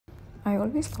I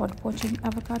always thought watching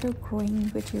avocado growing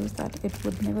videos that it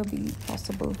would never be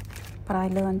possible, but I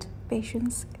learned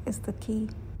patience is the key.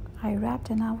 I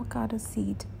wrapped an avocado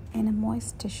seed in a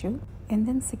moist tissue and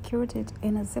then secured it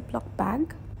in a Ziploc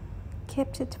bag,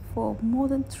 kept it for more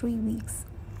than 3 weeks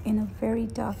in a very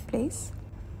dark place,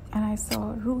 and I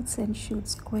saw roots and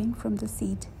shoots growing from the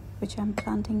seed, which I'm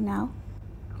planting now.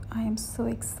 I am so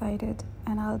excited,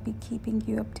 and I'll be keeping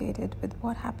you updated with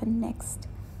what happened next.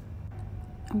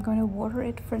 I'm going to water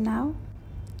it for now,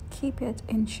 keep it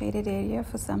in shaded area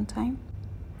for some time.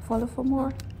 Follow for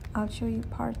more. I'll show you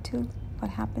part 2,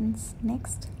 what happens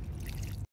next.